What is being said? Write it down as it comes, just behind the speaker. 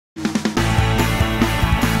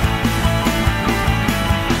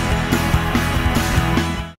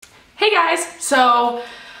Hey guys, so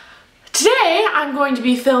today I'm going to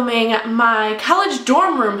be filming my college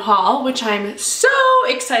dorm room haul, which I'm so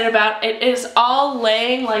excited about. It is all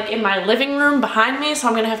laying like in my living room behind me, so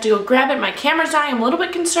I'm gonna have to go grab it. My camera's dying, I'm a little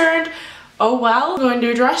bit concerned. Oh well. I'm going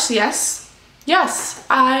to address, yes,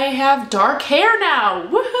 I have dark hair now,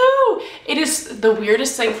 woohoo! It is the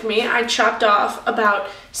weirdest thing for me. I chopped off about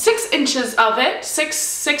 6 inches of it,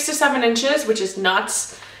 six to 7 inches, which is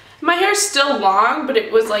nuts. My hair's still long, but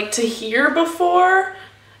it was like to here before,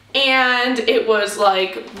 and it was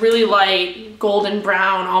like really light, golden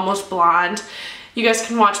brown, almost blonde. You guys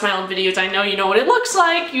can watch my old videos. I know you know what it looks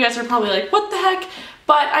like. You guys are probably like, what the heck?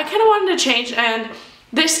 But I kind of wanted to change, and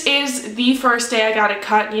this is the first day I got it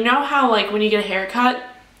cut. You know how like when you get a haircut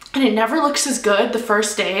and it never looks as good the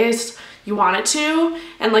first day as you want it to,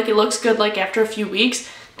 and like it looks good like after a few weeks?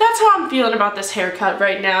 That's how I'm feeling about this haircut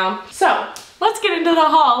right now. So let's get into the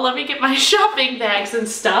haul. Let me get my shopping bags and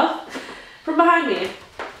stuff from behind me.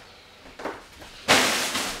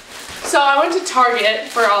 So I went to Target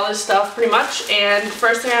for all this stuff pretty much, and the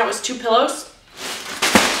first thing I got was 2 pillows.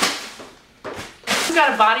 I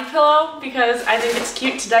got a body pillow because I think it's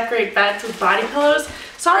cute to decorate beds with body pillows.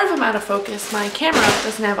 Sorry if I'm out of focus, my camera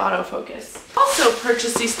doesn't have autofocus. Also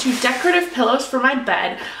purchased these 2 decorative pillows for my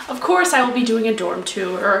bed. Of course I will be doing a dorm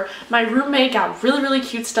tour. My roommate got really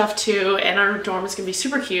cute stuff too, and our dorm is gonna be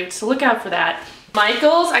super cute, so look out for that.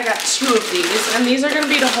 Michael's, I got 2 of these, and these are gonna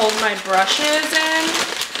be to hold my brushes in.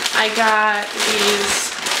 I got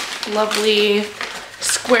these lovely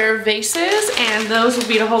square vases, and those will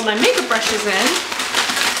be to hold my makeup brushes in.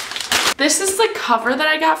 This is the cover that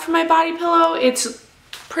I got for my body pillow. It's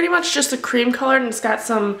pretty much just a cream color, and it's got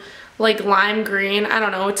some like lime green. I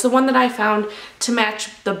don't know. It's the one that I found to match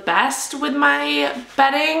the best with my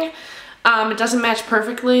bedding. It doesn't match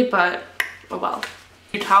perfectly, but oh well.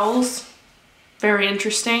 2 towels. Very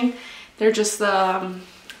interesting. They're just the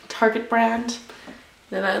Target brand.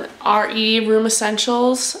 The RE Room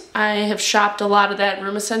Essentials. I have shopped a lot of that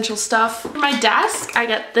Room Essential stuff. For my desk, I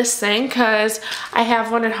got this thing because I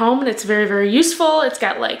have one at home and it's very useful. It's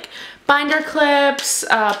got like binder clips,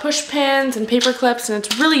 push pins, and paper clips, and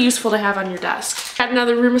it's really useful to have on your desk. Got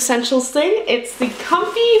another Room Essentials thing. It's the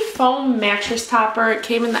Comfy Foam Mattress Topper. It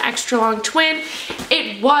came in the extra long twin.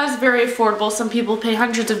 It was very affordable. Some people pay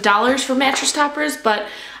hundreds of dollars for mattress toppers, but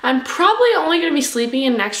I'm probably only going to be sleeping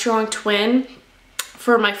in an extra long twin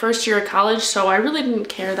for my first year of college, so I really didn't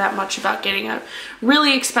care that much about getting a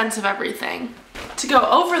really expensive everything. To go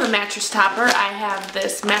over the mattress topper, I have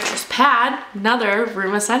this mattress pad, another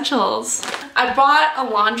Room Essentials. I bought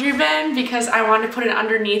a laundry bin because I wanted to put it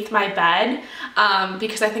underneath my bed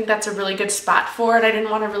because I think that's a really good spot for it. I didn't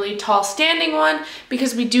want a really tall standing one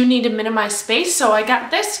because we do need to minimize space, so I got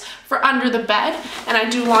this for under the bed, and I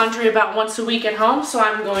do laundry about once a week at home, so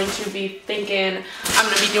I'm going to be thinking I'm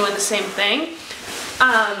going to be doing the same thing.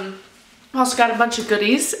 I also got a bunch of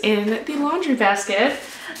goodies in the laundry basket.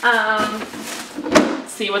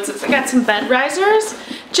 Let's see, what's this? I got some bed risers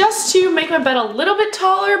just to make my bed a little bit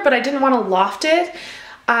taller, but I didn't want to loft it.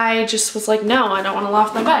 I just was like, no, I don't want to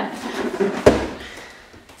loft my bed.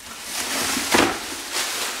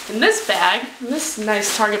 In this bag, in this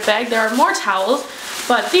nice Target bag, there are more towels,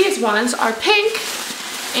 but these ones are pink,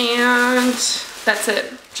 and that's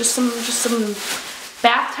it. Just some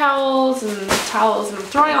bath towels and towels, and I'm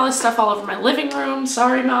throwing all this stuff all over my living room.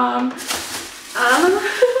 Sorry, Mom.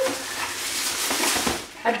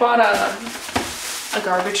 I bought a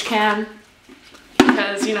garbage can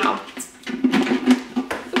because, you know,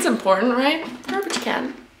 it's important, right? Garbage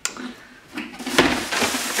can.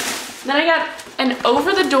 Then I got an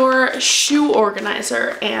over-the-door shoe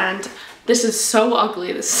organizer, and this is so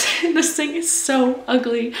ugly. This thing is so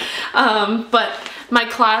ugly. But my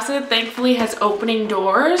closet thankfully has opening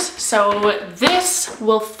doors, so this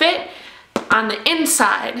will fit on the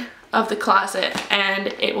inside of the closet, and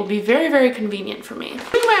it will be very convenient for me.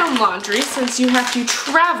 Doing my own laundry, since you have to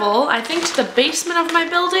travel, I think, to the basement of my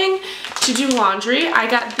building to do laundry. I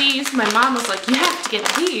got these. My mom was like, you have to get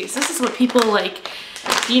these. This is what people like,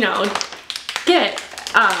 you know, get.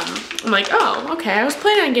 I'm like, oh, okay, I was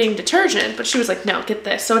planning on getting detergent, but she was like, no, get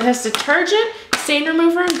this. So it has detergent, stain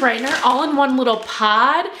remover, and brightener all in one little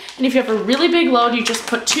pod, and if you have a really big load, you just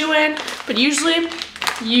put 2 in, but usually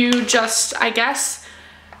you just, I guess,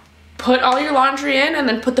 put all your laundry in and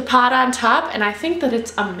then put the pod on top, and I think that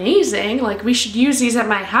it's amazing. Like, we should use these at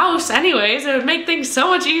my house anyways. It would make things so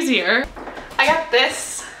much easier. I got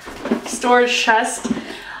this storage chest.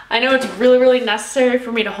 I know it's really, really necessary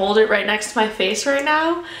for me to hold it right next to my face right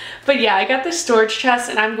now. But yeah, I got this storage chest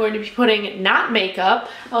and I'm going to be putting not makeup.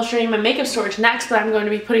 I'll show you my makeup storage next, but I'm going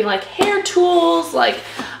to be putting like hair tools, like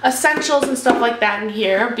essentials and stuff like that in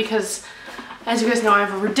here because as you guys know, I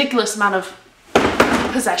have a ridiculous amount of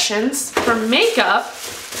possessions. For makeup,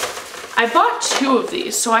 I bought 2 of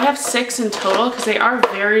these, so I have 6 in total because they are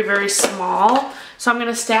very, very small. So I'm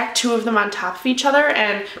gonna stack 2 of them on top of each other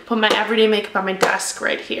and put my everyday makeup on my desk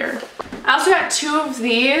right here. I also got 2 of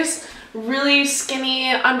these really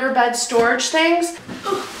skinny underbed storage things.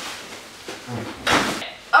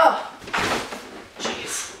 Oh,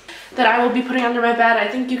 jeez. That I will be putting under my bed. I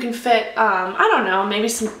think you can fit, I don't know, maybe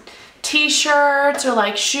some t-shirts or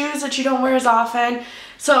like shoes that you don't wear as often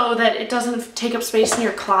so that it doesn't take up space in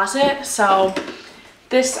your closet. So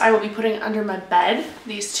this I will be putting under my bed,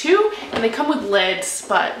 these 2, and they come with lids,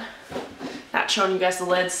 but not showing you guys the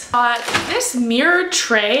lids. This mirrored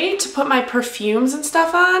tray to put my perfumes and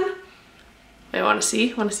stuff on. Wait, want to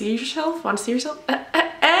see? Want to see yourself? Want to see yourself?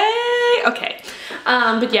 Hey! Okay.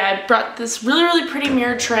 But yeah, I brought this really, really pretty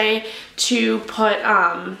mirror tray to put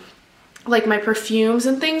like my perfumes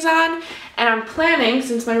and things on. And I'm planning,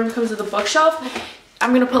 since my room comes with a bookshelf,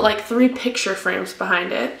 I'm gonna put like 3 picture frames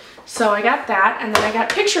behind it. So I got that, and then I got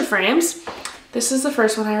picture frames. This is the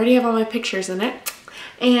first one. I already have all my pictures in it.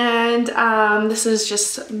 And this is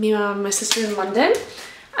just me and my sister in London.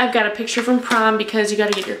 I've got a picture from prom because you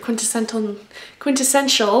gotta get your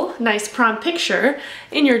quintessential nice prom picture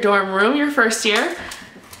in your dorm room your first year.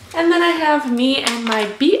 And then I have me and my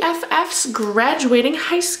BFFs graduating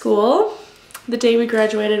high school. The day we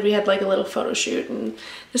graduated, we had like a little photo shoot and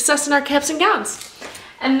discussed in our caps and gowns.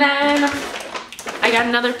 And then I got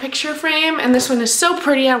another picture frame, and this one is so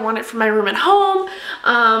pretty. I want it for my room at home.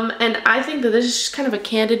 And I think that this is just kind of a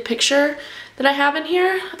candid picture that I have in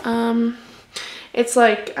here. It's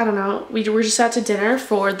like, I don't know, we were just out to dinner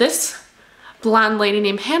for this blonde lady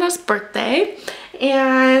named Hannah's birthday,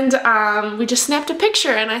 and we just snapped a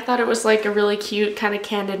picture, and I thought it was like a really cute kind of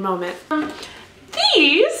candid moment.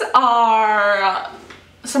 These are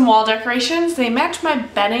some wall decorations. They match my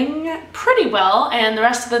bedding pretty well, and the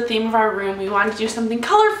rest of the theme of our room, we wanted to do something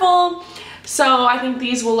colorful, so I think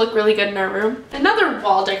these will look really good in our room. Another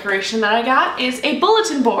wall decoration that I got is a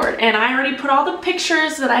bulletin board, and I already put all the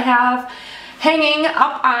pictures that I have hanging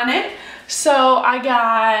up on it. So I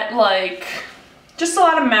got like just a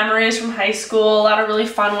lot of memories from high school, a lot of really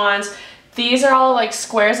fun ones. These are all like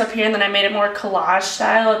squares up here, and then I made it more collage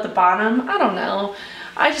style at the bottom. I don't know.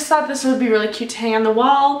 I just thought this would be really cute to hang on the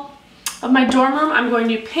wall of my dorm room. I'm going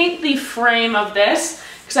to paint the frame of this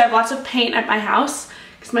because I have lots of paint at my house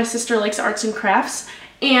because my sister likes arts and crafts.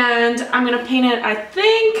 And I'm going to paint it, I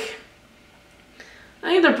think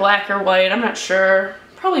either black or white. I'm not sure.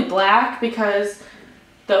 Probably black because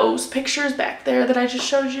those pictures back there that I just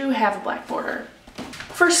showed you have a black border.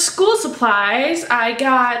 For school supplies, I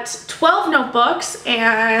got 12 notebooks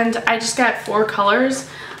and I just got 4 colors.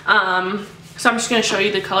 So I'm just going to show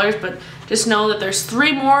you the colors, but just know that there's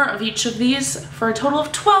 3 more of each of these for a total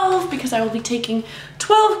of 12 because I will be taking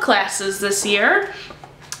 12 classes this year.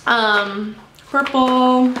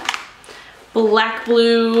 Purple, black,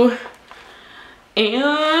 blue,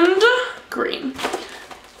 and green.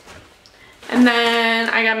 And then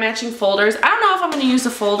I got matching folders. I don't know if I'm going to use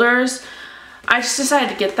the folders. I just decided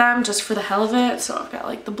to get them just for the hell of it. So I've got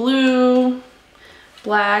like the blue,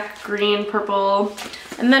 black, green, purple.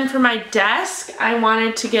 And then for my desk, I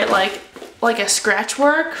wanted to get like a scratch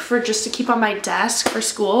work for just to keep on my desk for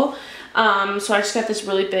school. So I just got this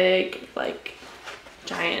really big, like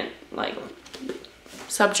giant, like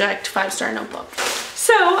subject 5-star notebook.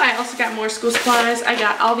 So I also got more school supplies. I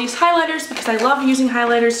got all these highlighters because I love using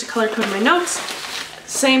highlighters to color code my notes.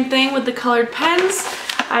 Same thing with the colored pens.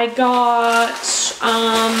 I got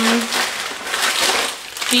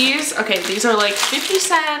these. Okay, these are like 50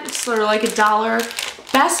 cents or like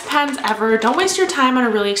 $1. Best pens ever. Don't waste your time on a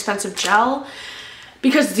really expensive gel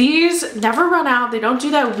because these never run out. They don't do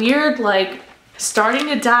that weird like starting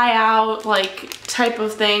to die out like type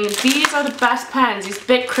of thing. These are the best pens. These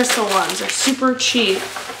Bic crystal ones. They're super cheap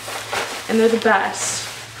and they're the best.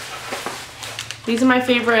 These are my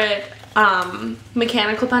favorite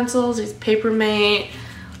mechanical pencils. These Papermate,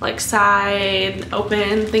 like side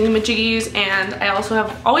open thingamajiggies, and I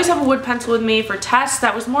also always have a wood pencil with me for tests.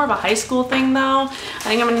 That was more of a high school thing though. I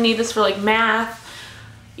think I'm gonna need this for like math,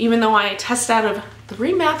 even though I tested out of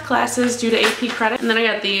 3 math classes due to AP credit. And then I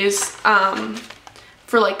got these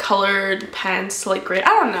for like colored pens to like grade. I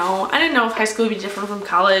don't know. I didn't know if high school would be different from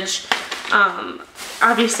college.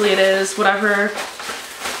 Obviously it is, whatever.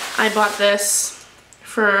 I bought this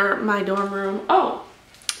for my dorm room. Oh,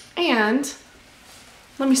 And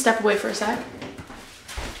let me step away for a sec.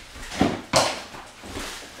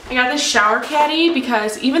 I got this shower caddy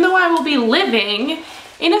because even though I will be living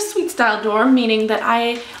in a suite style dorm, meaning that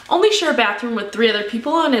I only share a bathroom with 3 other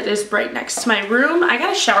people and it is right next to my room, I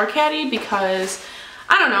got a shower caddy because,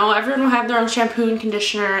 I don't know, everyone will have their own shampoo and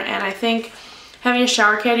conditioner, and I think having a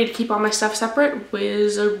shower caddy to keep all my stuff separate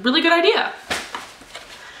was a really good idea.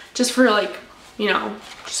 Just for like, you know,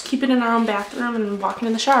 just keep it in our own bathroom and walking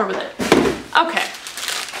in the shower with it. Okay.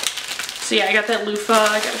 So yeah, I got that loofah,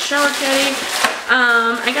 I got a shower caddy.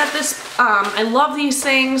 I got this, I love these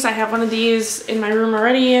things. I have one of these in my room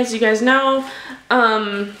already, as you guys know,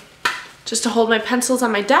 just to hold my pencils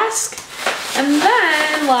on my desk. And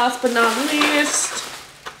then, last but not least,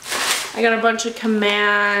 I got a bunch of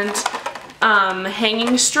Command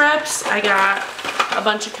hanging strips. I got a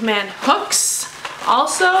bunch of Command hooks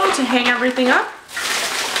also to hang everything up.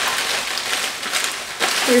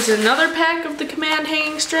 Here's another pack of the Command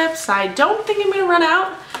hanging strips. I don't think I'm gonna run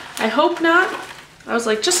out. I hope not. I was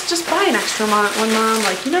like, just buy an extra one, Mom.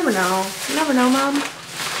 Like, you never know. You never know, Mom.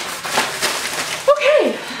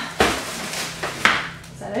 Okay.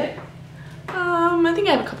 Is that it? I think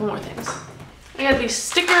I have a couple more things. I got these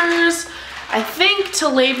stickers, I think, to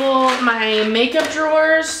label my makeup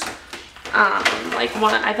drawers. Like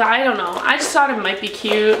one, I don't know. I just thought it might be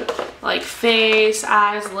cute. Like face,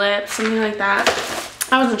 eyes, lips, something like that.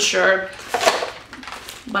 I wasn't sure,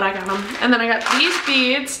 but I got them. And then I got these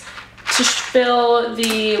beads to fill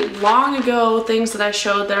the long ago things that I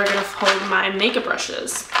showed that are gonna hold my makeup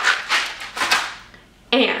brushes.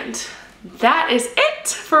 And that is it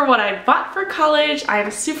for what I bought for college. I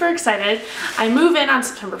am super excited. I move in on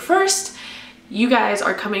September 1st. You guys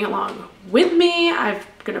are coming along with me. I'm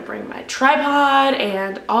gonna bring my tripod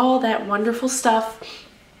and all that wonderful stuff,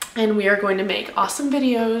 and we are going to make awesome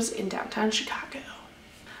videos in downtown Chicago.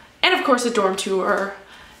 And of course a dorm tour.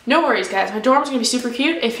 No worries guys, my dorm's gonna be super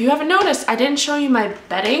cute. If you haven't noticed, I didn't show you my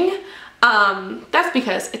bedding. That's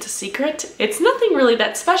because it's a secret. It's nothing really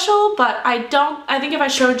that special, but I think if I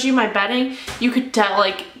showed you my bedding, you could tell,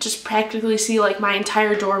 like, just practically see like my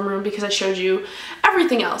entire dorm room because I showed you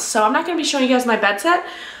everything else. So I'm not gonna be showing you guys my bed set.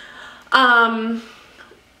 But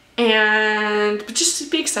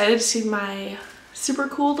just be excited to see my super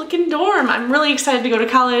cool looking dorm. I'm really excited to go to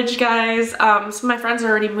college, guys. Some of my friends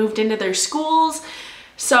already moved into their schools,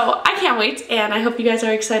 so I can't wait, and I hope you guys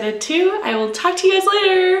are excited too. I will talk to you guys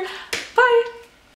later. Bye!